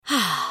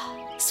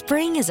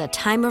Spring is a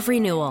time of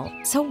renewal,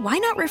 so why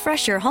not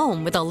refresh your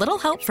home with a little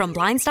help from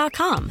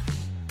Blinds.com?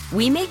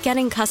 We make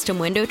getting custom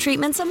window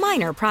treatments a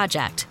minor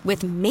project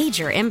with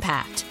major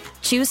impact.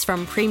 Choose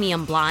from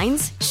premium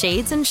blinds,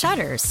 shades, and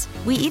shutters.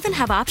 We even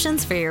have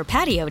options for your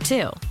patio,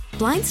 too.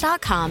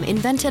 Blinds.com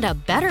invented a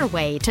better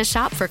way to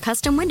shop for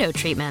custom window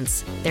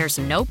treatments. There's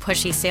no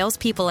pushy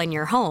salespeople in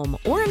your home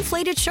or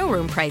inflated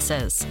showroom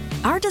prices.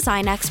 Our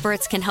design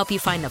experts can help you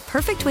find the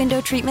perfect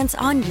window treatments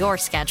on your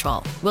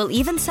schedule. We'll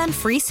even send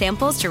free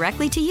samples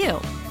directly to you.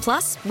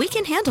 Plus, we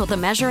can handle the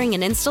measuring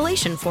and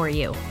installation for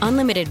you.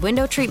 Unlimited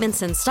window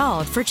treatments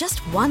installed for just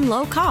one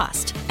low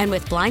cost. And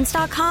with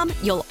Blinds.com,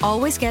 you'll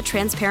always get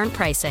transparent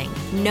pricing.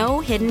 No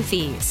hidden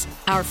fees.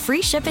 Our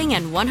free shipping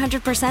and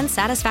 100%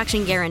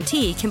 satisfaction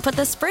guarantee can put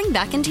the spring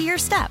back into your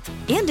step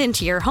and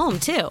into your home,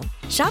 too.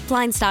 Shop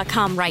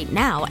Blinds.com right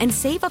now and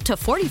save up to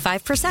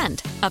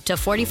 45%. Up to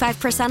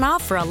 45%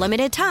 off for a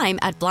limited time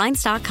at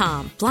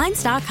Blinds.com.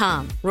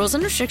 Blinds.com. Rules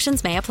and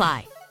restrictions may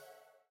apply.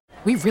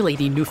 We really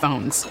need new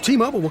phones.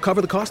 T-Mobile will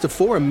cover the cost of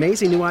 4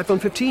 amazing new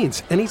iPhone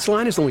 15s, and each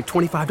line is only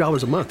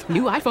 $25 a month.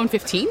 New iPhone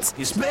 15s?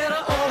 It's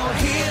better over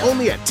here.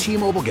 Only at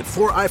T-Mobile, get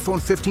 4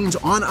 iPhone 15s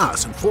on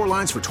us and 4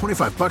 lines for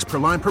 $25 per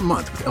line per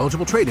month with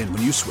eligible trade-in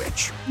when you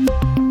switch.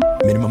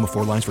 Minimum of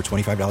 4 lines for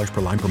 $25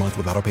 per line per month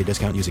with autopay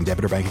discount using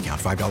debit or bank account.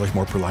 $5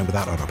 more per line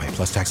without autopay,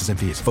 plus taxes and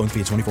fees. Phone fee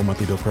at 24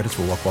 monthly bill credits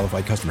for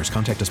well-qualified customers.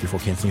 Contact us before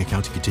canceling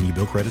account to continue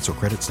bill credits or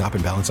credit stop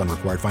and balance on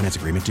required finance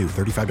agreement due.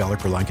 $35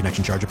 per line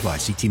connection charge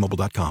applies. See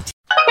T-Mobile.com.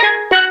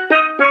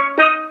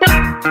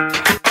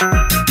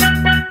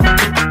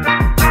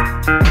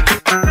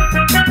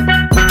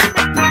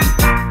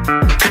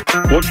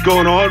 What's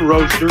going on,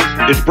 Roasters?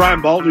 It's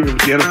Brian Baldwin with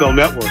the NFL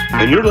Network,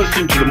 and you're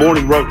listening to The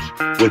Morning Roast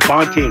with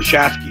Bonte and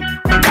Shasky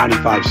on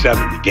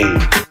 95.7 The Game.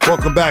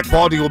 Welcome back.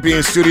 Baldy will be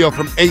in studio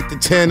from 8 to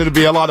 10. It'll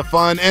be a lot of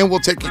fun, and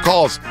we'll take your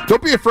calls.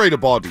 Don't be afraid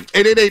of Baldy.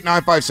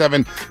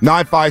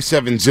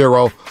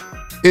 888-957-9570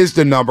 is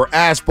the number.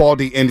 Ask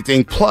Baldy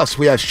anything. Plus,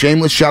 we have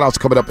shameless shout-outs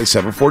coming up at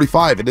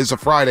 7:45. It is a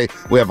Friday.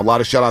 We have a lot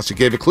of shout-outs to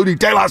give, including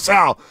De La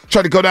Salle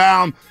trying to go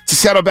down to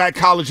Saddleback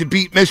College and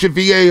beat Mission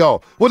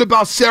Viejo. What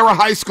about Sarah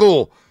High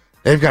School?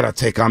 They've got to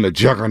take on the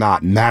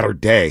juggernaut Mater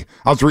Dei.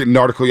 I was reading an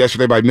article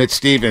yesterday by Mitch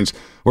Stevens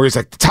where he's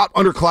like the top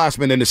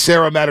underclassmen in the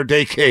Sarah Mater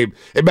Dei game.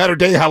 And Mater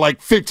Dei had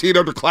like 15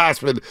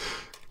 underclassmen,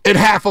 and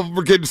half of them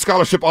were getting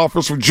scholarship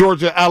offers from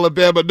Georgia,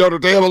 Alabama, Notre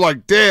Dame. I'm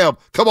like, damn,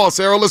 come on,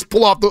 Sarah, let's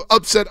pull off the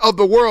upset of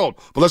the world.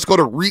 But let's go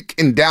to Reek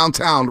in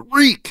downtown.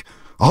 Reek.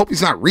 I hope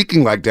he's not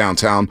reeking like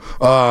downtown.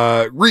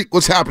 Reek,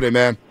 what's happening,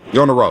 man?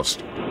 You're on the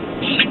roast.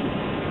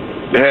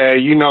 Hey,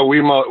 you know, we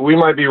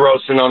might be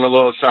roasting on a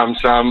little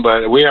something,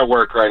 but we at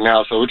work right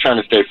now, so we're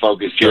trying to stay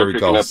focused here,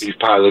 picking up these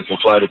pilots and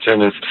flight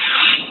attendants.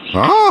 So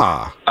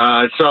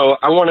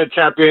I want to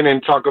tap in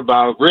and talk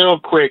about real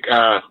quick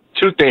 2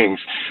 things.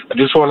 I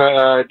just want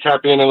to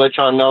tap in and let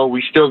y'all know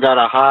we still got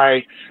a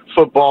high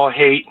football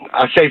hate.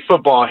 I say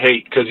football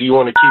hate because you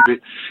want to keep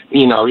it,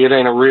 you know, it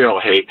ain't a real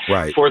hate.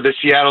 Right. For the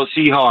Seattle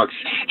Seahawks.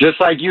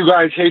 Just like you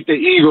guys hate the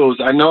Eagles,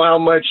 I know how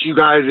much you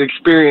guys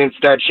experienced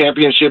that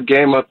championship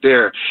game up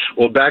there.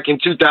 Well, back in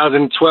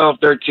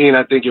 2012-13,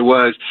 I think it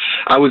was,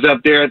 I was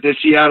up there at the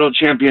Seattle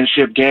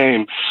championship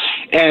game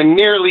and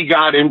nearly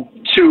got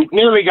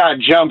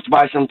jumped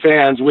by some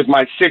fans with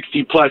my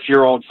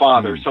 60-plus-year-old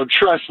father. So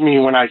trust me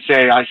when I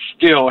say I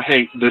still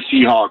hate the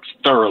Seahawks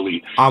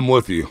thoroughly. I'm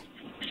with you.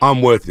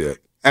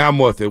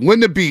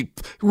 Wouldn't it be,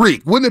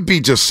 Reek, wouldn't it be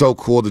just so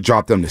cool to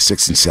drop them to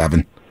 6 and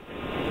 7?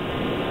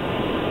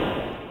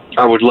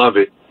 I would love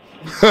it.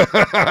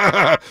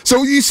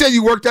 So you said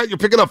you worked out, you're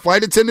picking up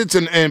flight attendants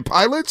and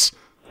pilots?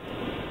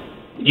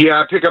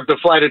 Yeah, I pick up the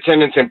flight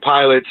attendants and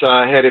pilots,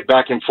 headed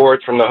back and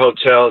forth from the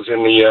hotels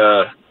in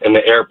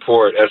the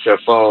airport,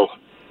 SFO.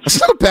 That's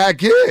not a bad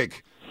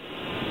gig.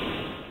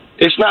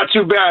 It's not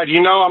too bad, you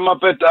know. I'm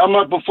up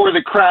before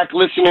the crack,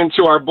 listening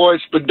to our boy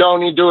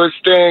Spadoni do his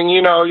thing.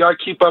 You know, y'all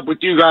keep up with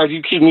you guys.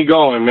 You keep me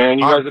going, man.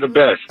 You guys are the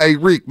best. Hey,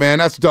 Reek, man,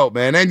 that's dope,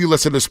 man. And you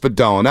listen to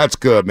Spadone. That's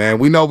good, man.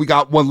 We know we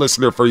got one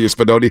listener for you,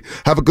 Spadoni.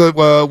 Have a good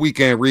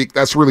weekend, Reek.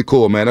 That's really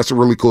cool, man. That's a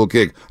really cool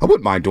gig. I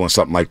wouldn't mind doing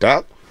something like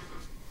that.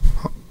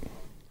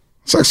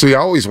 It's actually, I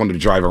always wanted to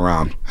drive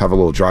around, have a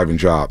little driving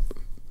job.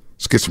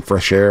 Let's get some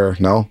fresh air.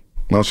 No,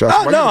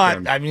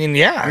 Shasky? I mean,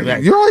 yeah.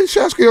 You're all right,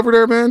 Shasky, over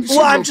there, man?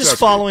 Well, I'm just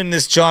following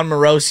this John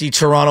Morosi,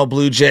 Toronto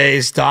Blue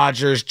Jays,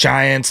 Dodgers,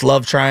 Giants,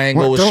 love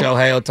triangle with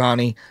Shohei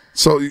Ohtani.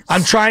 So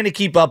I'm trying to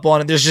keep up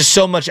on it. There's just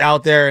so much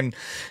out there, and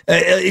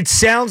it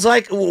sounds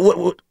like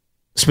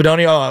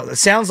Spadoni. It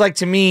sounds like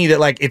to me that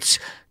like it's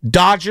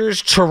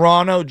Dodgers,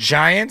 Toronto,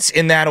 Giants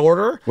in that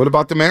order. What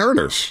about the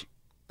Mariners?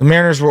 The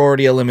Mariners were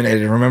already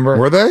eliminated, remember?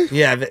 Were they?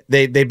 Yeah,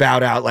 they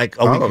bowed out like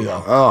a week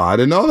ago. Oh, I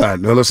didn't know that.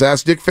 No, let's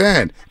ask Dick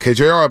Fain.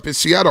 KJR up in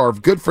Seattle, our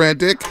good friend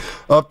Dick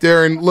up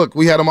there. And look,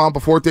 we had him on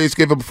before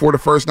Thanksgiving, before the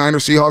first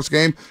Niners Seahawks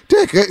game.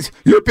 Dick,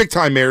 you're a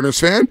big-time Mariners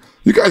fan.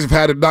 You guys have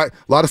had a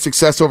lot of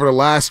success over the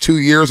last 2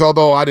 years,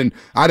 although I didn't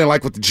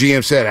like what the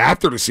GM said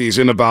after the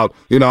season about,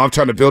 I'm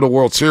trying to build a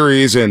World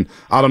Series and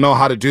I don't know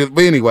how to do it.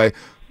 But anyway,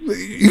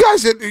 you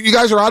guys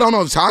are out on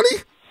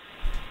Ohtani?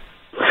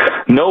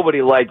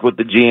 Nobody liked what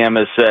the GM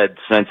has said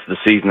since the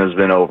season has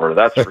been over.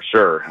 That's for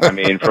sure. I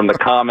mean, from the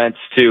comments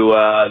to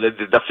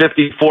the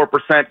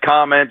 54%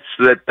 comments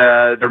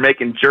that they're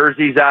making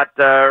jerseys at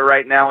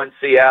right now in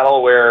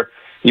Seattle, where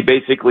he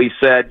basically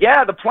said,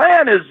 yeah, the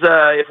plan is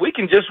if we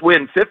can just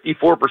win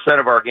 54%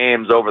 of our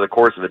games over the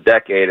course of a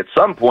decade, at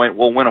some point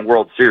we'll win a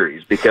World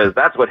Series, because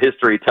that's what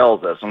history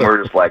tells us. And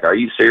we're just like, are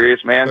you serious,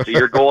 man? So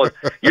your goal is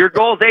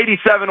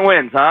 87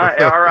 wins, huh?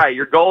 All right,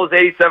 your goal is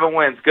 87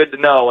 wins. Good to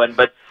know.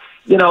 But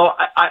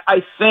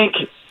I think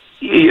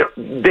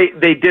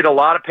they did a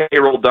lot of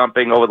payroll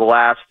dumping over the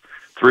last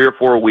 3 or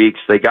 4 weeks.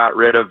 They got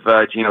rid of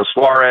Gino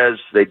Suarez.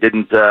 They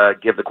didn't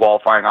give the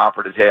qualifying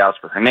offer to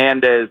Teoscar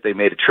Hernandez. They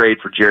made a trade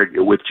for Jared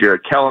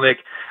Kelenic.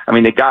 I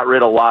mean, they got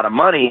rid of a lot of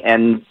money,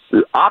 and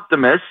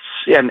optimists,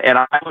 and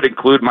I would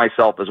include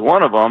myself as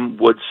one of them,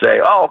 would say,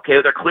 oh,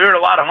 okay, they're clearing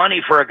a lot of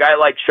money for a guy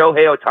like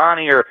Shohei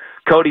Ohtani or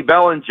Cody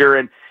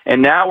Bellinger,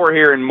 and now we're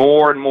hearing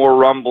more and more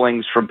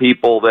rumblings from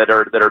people that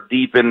are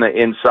deep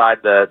inside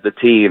the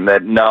team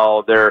that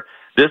no,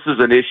 this is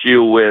an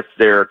issue with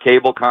their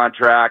cable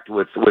contract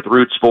with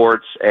Root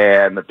Sports,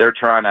 and that they're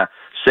trying to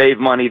save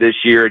money this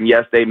year. And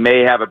yes, they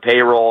may have a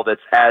payroll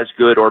that's as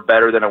good or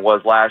better than it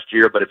was last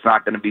year, but it's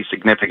not going to be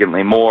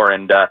significantly more.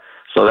 And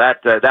so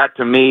that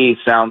to me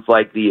sounds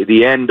like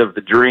the end of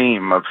the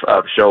dream of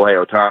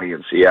Shohei Ohtani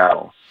in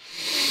Seattle.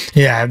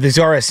 Yeah, these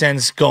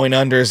RSNs going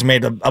under has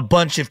made a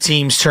bunch of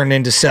teams turn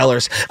into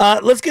sellers.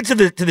 Let's get to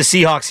the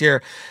Seahawks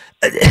here.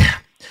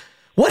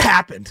 What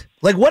happened?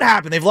 What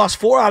happened? They've lost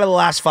 4 out of the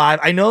last 5.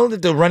 I know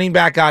that the running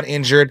back got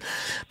injured,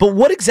 but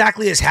what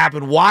exactly has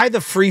happened? Why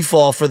the free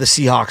fall for the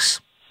Seahawks?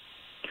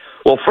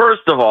 Well,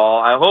 first of all,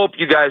 I hope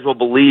you guys will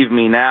believe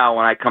me now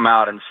when I come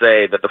out and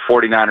say that the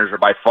 49ers are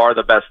by far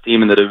the best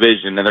team in the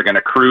division, and they're going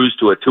to cruise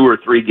to a 2 or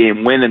 3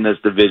 game win in this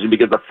division,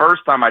 because the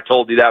first time I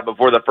told you that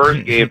before the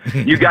first game,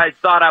 you guys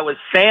thought I was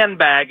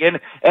sandbagging,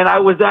 and I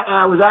was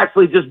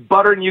actually just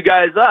buttering you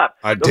guys up.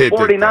 The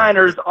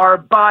 49ers are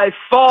by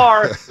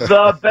far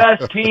the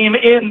best team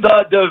in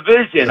the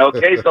division,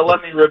 okay? So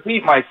let me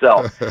repeat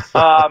myself.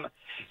 I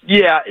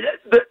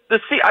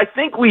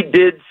think we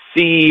did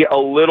see a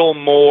little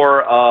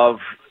more of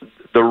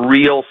the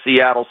real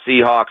Seattle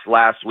Seahawks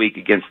last week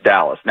against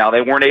Dallas. Now, they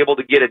weren't able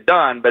to get it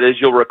done, but as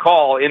you'll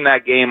recall, in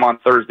that game on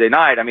Thursday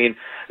night, I mean,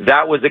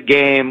 that was a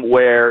game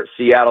where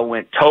Seattle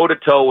went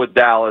toe-to-toe with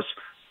Dallas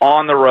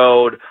on the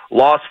road,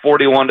 lost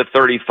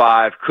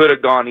 41-35, could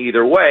have gone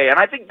either way, and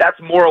I think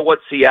that's more of what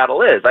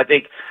Seattle is. I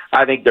think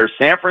there's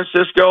San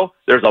Francisco,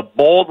 there's a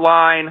bold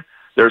line,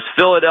 there's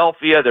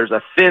Philadelphia, there's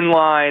a thin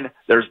line,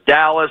 there's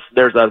Dallas,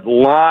 there's a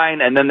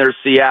line, and then there's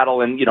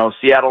Seattle and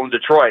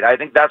Detroit. I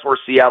think that's where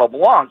Seattle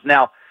belongs.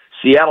 Now,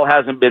 Seattle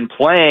hasn't been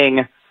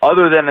playing,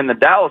 other than in the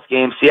Dallas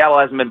game, Seattle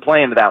hasn't been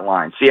playing to that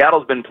line.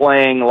 Seattle's been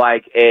playing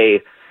like a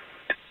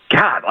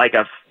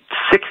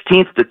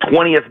 16th to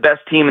 20th best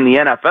team in the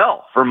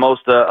NFL for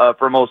most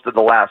of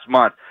the last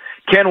month.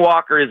 Ken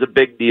Walker is a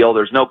big deal.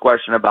 There's no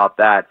question about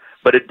that.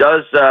 But it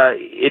does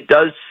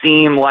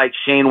seem like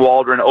Shane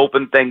Waldron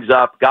opened things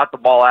up, got the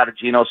ball out of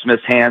Geno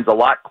Smith's hands a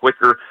lot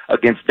quicker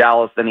against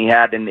Dallas than he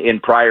had in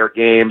prior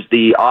games.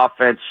 The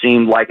offense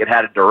seemed like it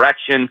had a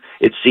direction.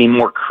 It seemed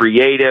more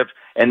creative,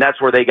 and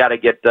that's where they got to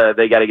get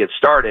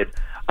started.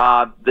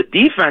 The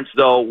defense,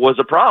 though, was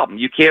a problem.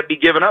 You can't be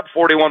giving up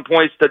 41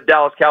 points to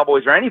Dallas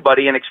Cowboys or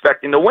anybody and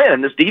expecting to win.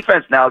 And this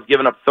defense now has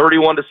given up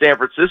 31 to San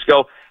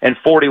Francisco and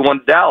 41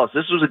 to Dallas.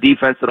 This was a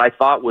defense that I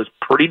thought was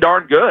pretty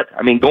darn good.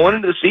 I mean, going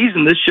into the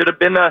season, this should have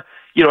been at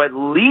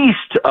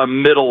least a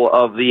middle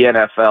of the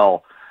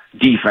NFL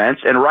defense.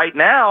 And right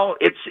now,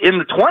 it's in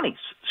the 20s.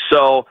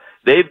 So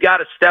they've got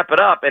to step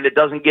it up, and it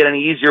doesn't get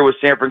any easier with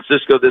San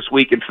Francisco this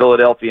week and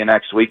Philadelphia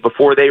next week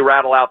before they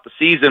rattle out the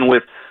season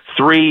with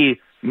 3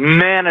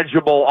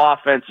 manageable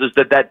offenses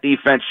that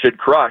defense should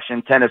crush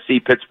in Tennessee,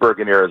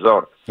 Pittsburgh, and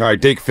Arizona. All right,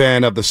 Dick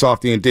Fan of the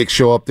Softy and Dick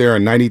show up there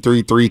in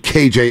 93.3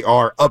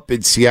 KJR up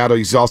in Seattle.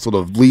 He's also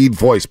the lead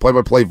voice,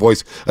 play-by-play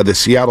voice of the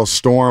Seattle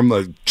Storm,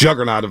 a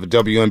juggernaut of a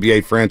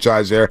WNBA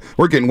franchise there.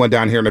 We're getting one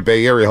down here in the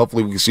Bay Area.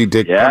 Hopefully we can see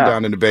Dick come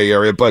down in the Bay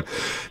Area. But,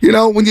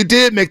 when you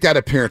did make that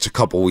appearance a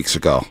couple weeks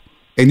ago,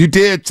 and you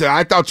did,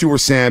 I thought you were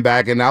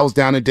sandbagging. I was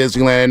down in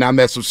Disneyland, and I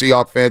met some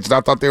Seahawks fans, and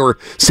I thought they were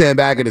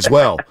sandbagging as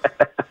well.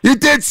 You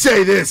did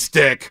say this,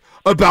 Dick,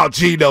 about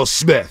Geno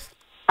Smith.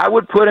 I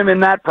would put him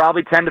in that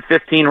probably 10 to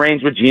 15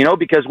 range with Geno,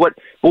 because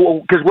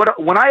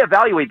when I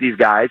evaluate these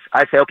guys,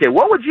 I say, okay,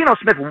 what would Geno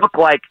Smith look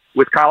like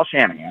with Kyle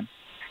Shanahan,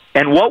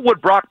 and what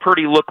would Brock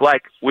Purdy look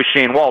like with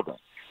Shane Waldron?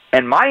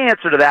 And my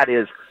answer to that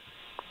is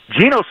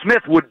Geno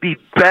Smith would be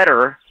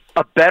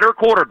a better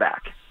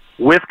quarterback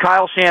with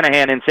Kyle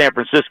Shanahan in San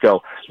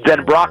Francisco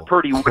than Brock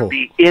Purdy would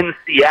be in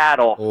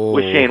Seattle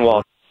with Shane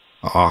Waldron.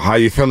 Oh, how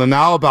you feeling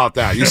now about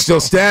that? You still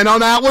stand on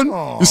that one?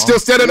 You still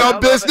standing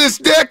on business,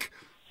 Dick?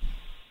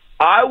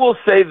 I will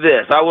say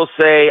this. I will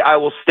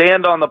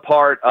stand on the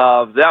part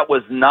of that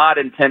was not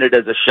intended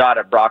as a shot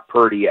at Brock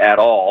Purdy at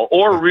all,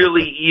 or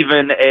really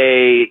even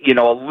a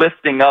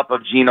lifting up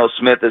of Geno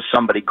Smith as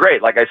somebody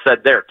great. Like I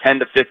said there, 10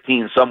 to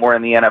 15 somewhere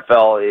in the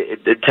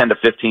NFL, 10 to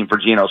 15 for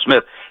Geno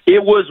Smith.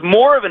 It was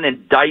more of an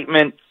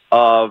indictment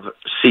of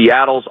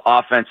Seattle's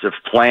offensive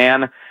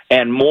plan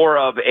and more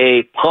of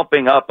a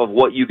pumping up of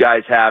what you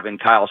guys have in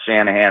Kyle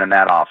Shanahan and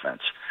that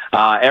offense.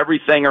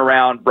 Everything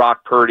around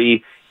Brock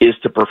Purdy is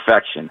to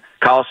perfection.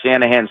 Kyle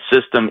Shanahan's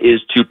system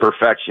is to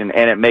perfection,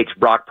 and it makes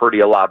Brock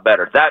Purdy a lot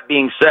better. That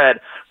being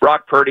said,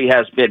 Brock Purdy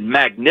has been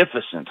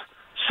magnificent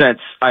since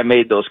I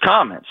made those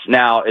comments.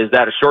 Now, is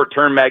that a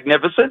short-term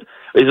magnificent?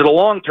 Is it a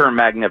long-term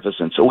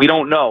magnificent? So we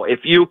don't know. If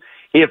you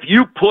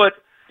put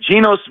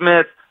Geno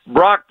Smith,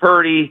 Brock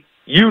Purdy,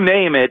 you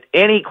name it,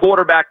 any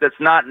quarterback that's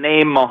not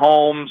named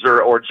Mahomes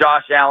or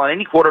Josh Allen,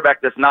 any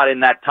quarterback that's not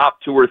in that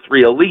top 2 or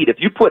 3 elite, if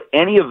you put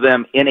any of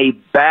them in a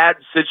bad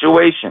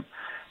situation,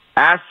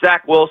 ask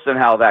Zach Wilson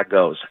how that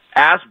goes.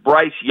 Ask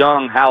Bryce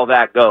Young how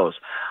that goes.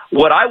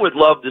 What I would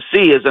love to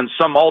see is in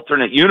some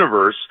alternate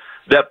universe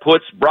that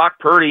puts Brock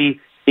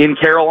Purdy in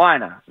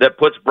Carolina, that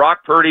puts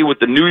Brock Purdy with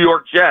the New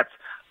York Jets.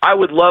 I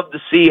would love to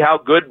see how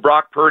good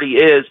Brock Purdy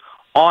is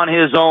on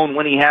his own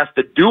when he has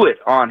to do it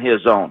on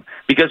his own.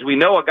 Because we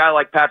know a guy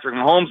like Patrick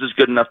Mahomes is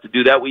good enough to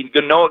do that. We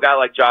know a guy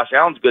like Josh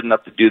Allen's good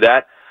enough to do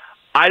that.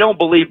 I don't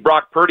believe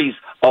Brock Purdy's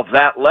of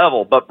that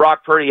level, but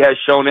Brock Purdy has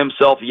shown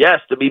himself, yes,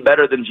 to be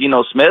better than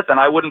Geno Smith, and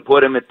I wouldn't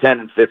put him at 10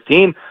 and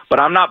 15, but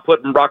I'm not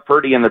putting Brock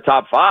Purdy in the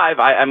top 5.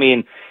 I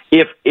mean,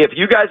 if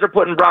you guys are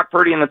putting Brock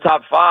Purdy in the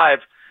top 5,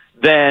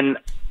 then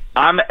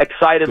I'm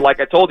excited,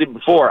 like I told you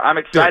before. I'm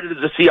excited as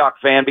a Seahawks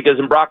fan because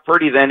in Brock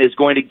Purdy then is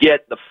going to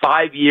get the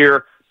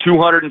 5-year,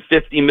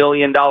 $250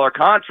 million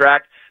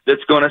contract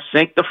that's going to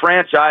sink the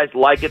franchise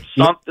like it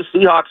sunk the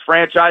Seahawks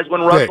franchise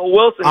when Russell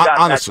Wilson got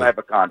honestly, that type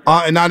of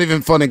contract. And not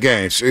even fun and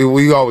games.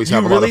 We always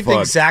have a lot of fun. You really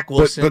think Zach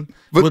Wilson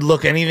would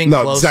look anything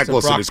close Zach to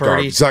Wilson Brock is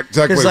Purdy? Zach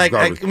Wilson is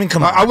garbage. I mean,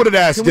 come on. I would have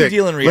asked Can Dick. We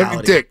deal in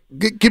reality?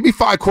 Dick, give me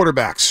 5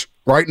 quarterbacks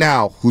right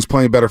now who's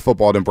playing better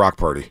football than Brock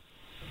Purdy.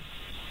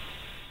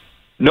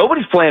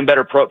 Nobody's playing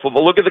better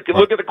football. Look at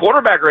the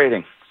quarterback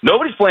rating.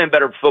 Nobody's playing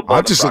better football.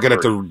 I'm just looking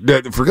at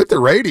forget the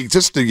rating,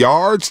 just the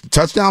yards, the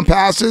touchdown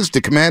passes,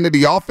 the command of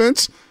the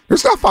offense.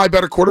 There's not 5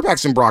 better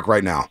quarterbacks than Brock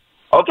right now.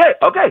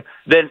 Okay.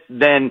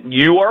 Then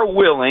you are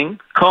willing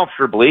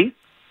comfortably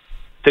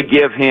to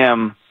give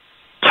him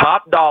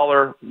top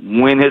dollar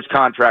when his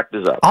contract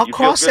is up. I'll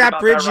cross that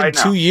bridge in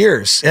 2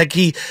 years. Like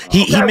he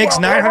makes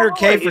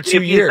 $900K for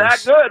 2 years. If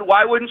he's that good,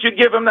 why wouldn't you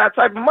give him that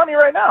type of money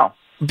right now?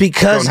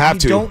 Because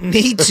you don't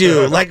need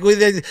to. Like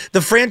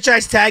the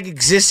franchise tag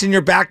exists in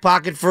your back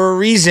pocket for a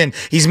reason.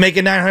 He's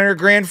making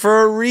 $900,000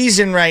 for a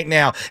reason right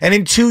now. And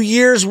in 2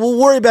 years, we'll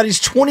worry about it.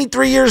 He's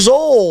 23 years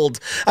old.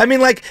 I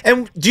mean,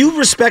 and do you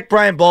respect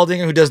Brian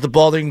Baldinger, who does the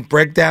Baldinger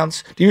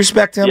breakdowns? Do you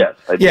respect him? Yes,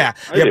 I do. Yeah.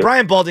 I do.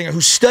 Brian Baldinger,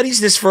 who studies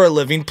this for a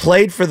living,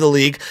 played for the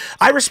league.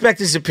 I respect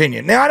his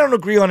opinion. Now, I don't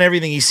agree on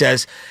everything he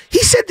says.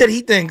 He said that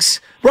he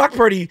thinks Brock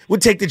Purdy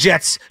would take the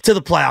Jets to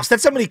the playoffs.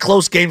 That's how many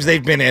close games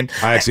they've been in.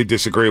 I actually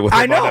disagree with him.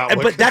 I know,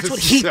 but that's what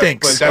he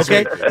thinks.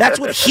 Okay, that's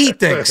what he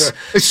thinks.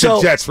 It's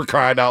the Jets for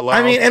crying out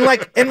loud. I mean,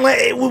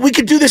 and we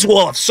could do this.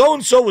 Well, if so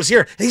and so was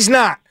here, he's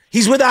not.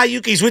 He's with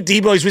Ayuk, he's with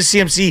Debo, he's with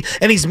CMC,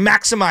 and he's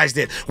maximized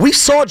it. We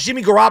saw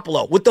Jimmy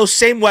Garoppolo with those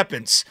same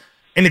weapons,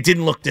 and it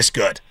didn't look this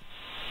good.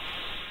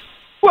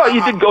 Well,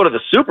 you did go to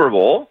the Super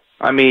Bowl.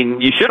 I mean,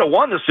 you should have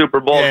won the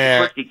Super Bowl if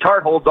Christy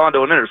Tart holds on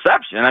to an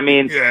interception. I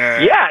mean,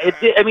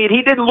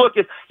 he didn't look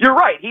as – you're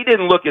right. He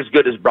didn't look as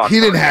good as Brock Purdy.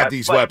 He didn't have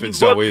these weapons,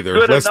 though, either. He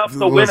looked good enough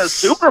to win a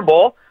Super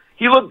Bowl.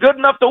 He looked good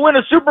enough to win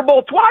a Super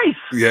Bowl twice.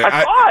 Yeah,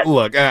 I thought.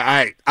 Look,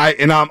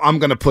 I'm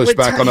going to push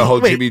back on the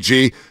whole Jimmy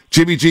G.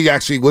 Jimmy G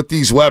actually, with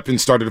these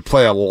weapons, started to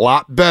play a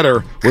lot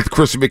better with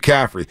Christian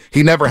McCaffrey.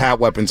 He never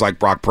had weapons like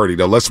Brock Purdy,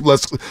 though.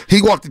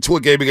 He walked into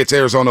a game against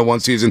Arizona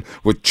one season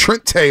with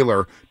Trent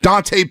Taylor,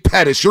 Dante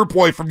Pettis, your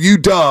boy from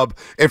UW,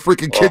 and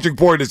freaking Kendrick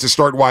Boyd as the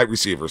starting wide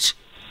receivers.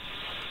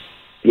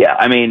 Yeah,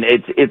 I mean,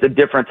 it's a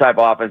different type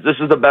of offense. This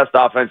is the best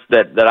offense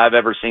that I've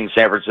ever seen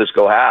San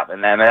Francisco have,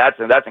 and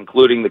that's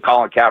including the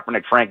Colin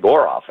Kaepernick, Frank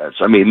Gore offense.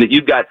 I mean,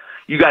 you got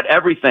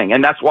everything,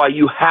 and that's why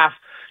you have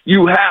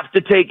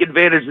to take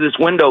advantage of this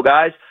window,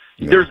 guys.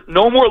 Yeah. There's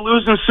no more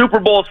losing Super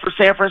Bowls for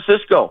San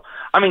Francisco.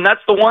 I mean,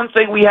 that's the one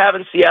thing we have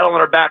in Seattle in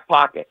our back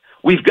pocket.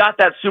 We've got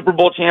that Super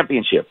Bowl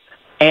championship.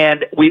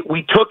 And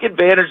we took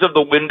advantage of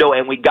the window,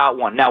 and we got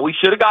one. Now, we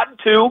should have gotten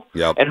 2,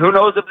 and who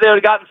knows if they would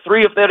have gotten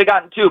 3 if they would have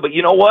gotten 2. But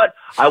you know what?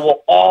 I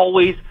will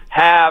always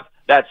have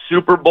that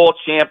Super Bowl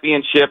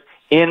championship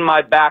in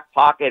my back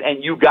pocket,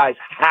 and you guys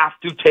have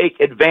to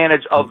take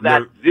advantage of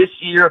that this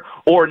year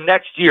or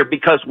next year,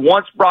 because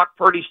once Brock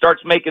Purdy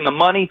starts making the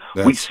money,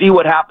 we see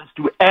what happens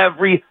to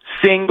every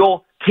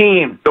single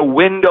team. The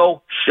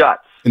window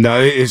shuts.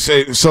 No,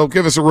 so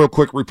give us a real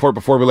quick report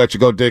before we let you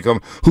go, Dick.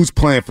 Who's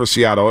playing for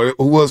Seattle?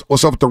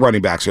 What's up with the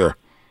running backs here?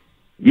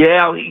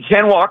 Yeah,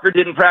 Ken Walker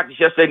didn't practice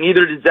yesterday.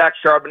 Neither did Zach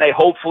Charbonnet.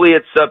 Hopefully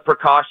it's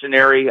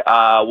precautionary.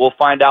 We'll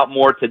find out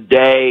more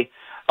today.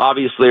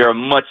 obviously are a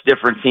much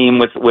different team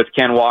with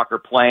Ken Walker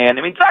playing.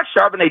 I mean, Zach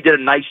Charbonnet did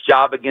a nice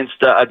job against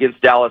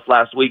Dallas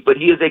last week, but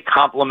he is a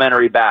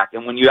complimentary back.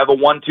 And when you have a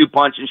 1-2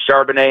 punch in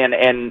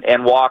Charbonnet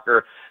and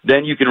Walker,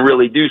 then you can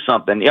really do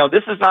something.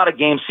 This is not a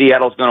game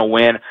Seattle's going to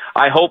win.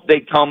 I hope they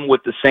come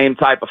with the same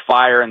type of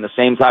fire and the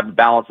same type of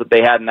balance that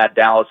they had in that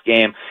Dallas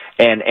game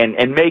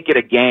and make it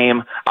a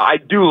game. I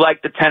do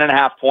like the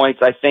 10.5 points.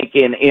 I think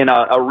in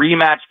a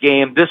rematch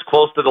game this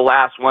close to the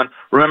last one,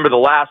 remember the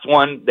last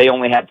one, they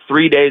only had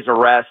 3 days of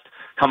rest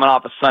coming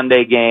off a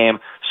Sunday game.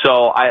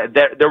 So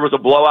there was a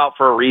blowout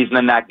for a reason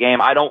in that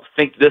game. I don't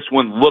think this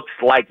one looks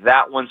like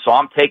that one, so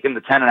I'm taking the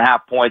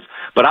 10.5 points.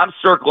 But I'm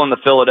circling the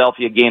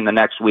Philadelphia game the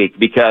next week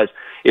because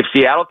if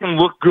Seattle can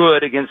look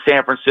good against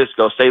San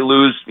Francisco, say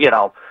lose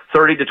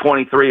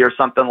 30-23 or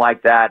something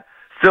like that,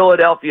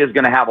 Philadelphia is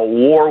going to have a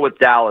war with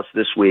Dallas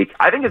this week.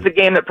 I think it's a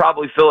game that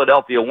probably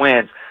Philadelphia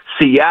wins.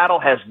 Seattle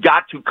has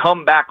got to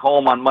come back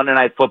home on Monday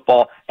Night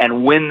Football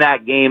and win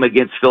that game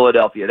against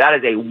Philadelphia. That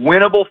is a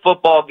winnable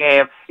football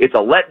game. It's a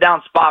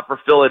letdown spot for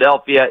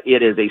Philadelphia.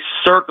 It is a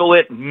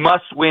circle-it,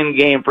 must-win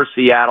game for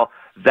Seattle.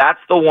 That's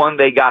the one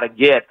they got to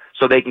get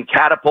so they can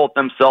catapult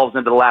themselves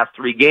into the last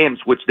 3 games,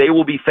 which they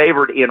will be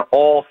favored in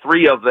all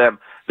 3 of them.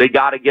 They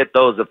got to get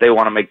those if they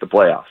want to make the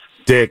playoffs.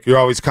 Dick, you're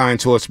always kind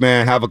to us,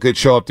 man. Have a good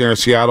show up there in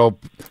Seattle.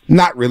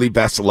 Not really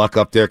best of luck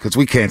up there because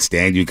we can't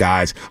stand you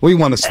guys. We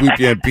want to sweep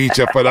you and beat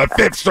you for the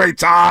 5th straight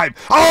time.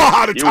 Oh,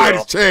 how the tide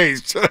has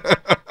changed.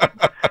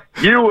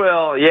 You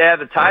will. Yeah,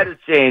 the tide has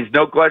changed.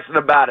 No question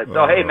about it.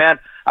 So, hey, man,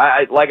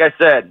 I like I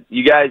said,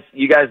 you guys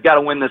got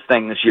to win this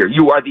thing this year.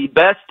 You are the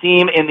best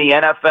team in the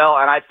NFL,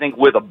 and I think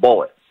with a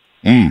bullet.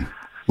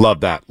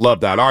 Love that. Love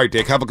that. All right,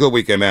 Dick, have a good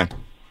weekend, man.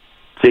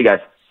 See you guys.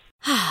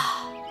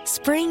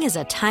 Spring is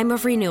a time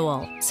of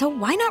renewal, so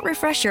why not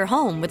refresh your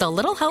home with a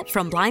little help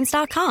from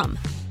Blinds.com?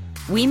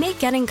 We make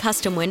getting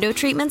custom window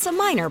treatments a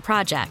minor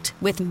project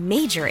with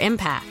major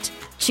impact.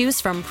 Choose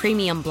from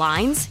premium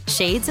blinds,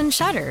 shades, and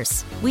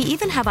shutters. We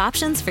even have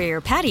options for your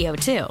patio,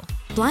 too.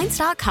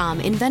 Blinds.com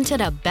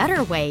invented a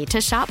better way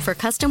to shop for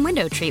custom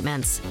window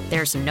treatments.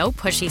 There's no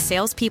pushy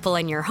salespeople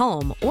in your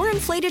home or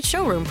inflated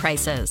showroom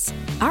prices.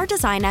 Our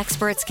design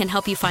experts can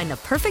help you find the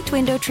perfect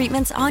window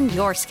treatments on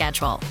your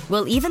schedule.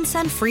 We'll even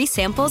send free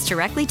samples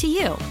directly to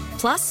you.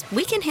 Plus,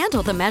 we can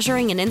handle the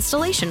measuring and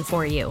installation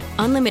for you.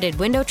 Unlimited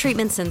window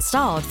treatments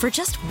installed for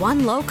just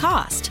one low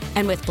cost.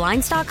 And with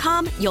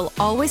Blinds.com, you'll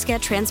always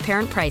get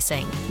transparent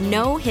pricing.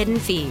 No hidden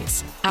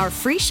fees. Our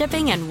free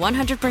shipping and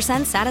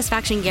 100%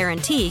 satisfaction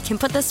guarantee can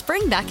put the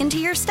spring back into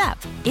your step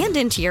and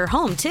into your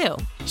home, too.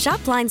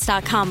 Shop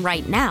Blinds.com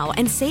right now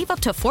and save up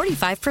to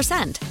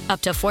 45%.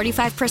 Up to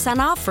 45%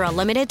 off for a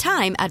limited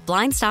time at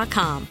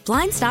Blinds.com.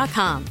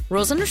 Blinds.com.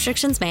 Rules and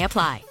restrictions may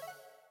apply.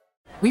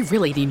 We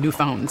really need new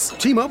phones.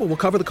 T-Mobile will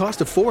cover the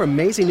cost of 4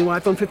 amazing new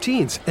iPhone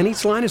 15s, and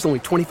each line is only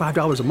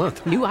 $25 a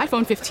month. New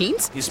iPhone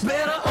 15s? It's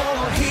better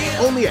over here.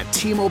 Only at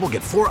T-Mobile,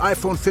 get 4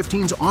 iPhone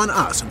 15s on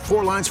us and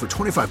 4 lines for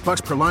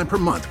 $25 per line per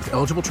month with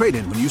eligible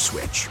trade-in when you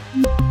switch.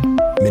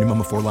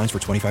 Minimum of 4 lines for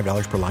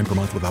 $25 per line per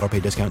month with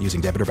autopay discount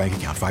using debit or bank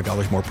account.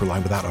 $5 more per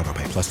line without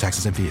autopay, plus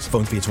taxes and fees.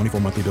 Phone fee at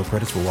 24 monthly bill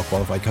credits for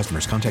well-qualified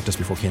customers. Contact us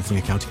before canceling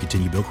account to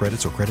continue bill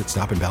credits or credit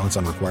stop and balance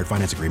on required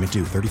finance agreement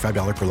due.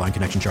 $35 per line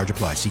connection charge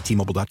applies. See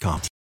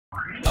T-Mobile.com.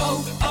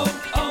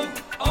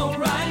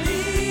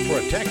 O'Reilly.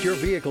 Protect your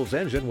vehicle's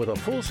engine with a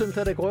full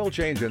synthetic oil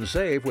change and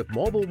save with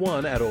Mobile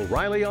One at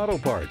O'Reilly Auto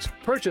Parts.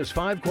 Purchase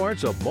 5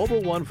 quarts of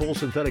Mobile One full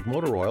synthetic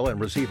motor oil and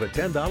receive a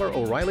 $10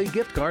 O'Reilly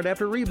gift card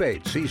after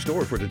rebate. See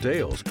store for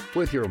details.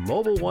 With your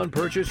Mobile One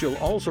purchase, you'll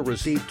also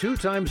receive 2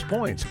 times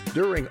points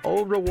during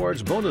O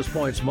Rewards Bonus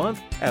Points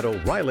Month at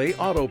O'Reilly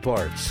Auto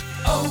Parts.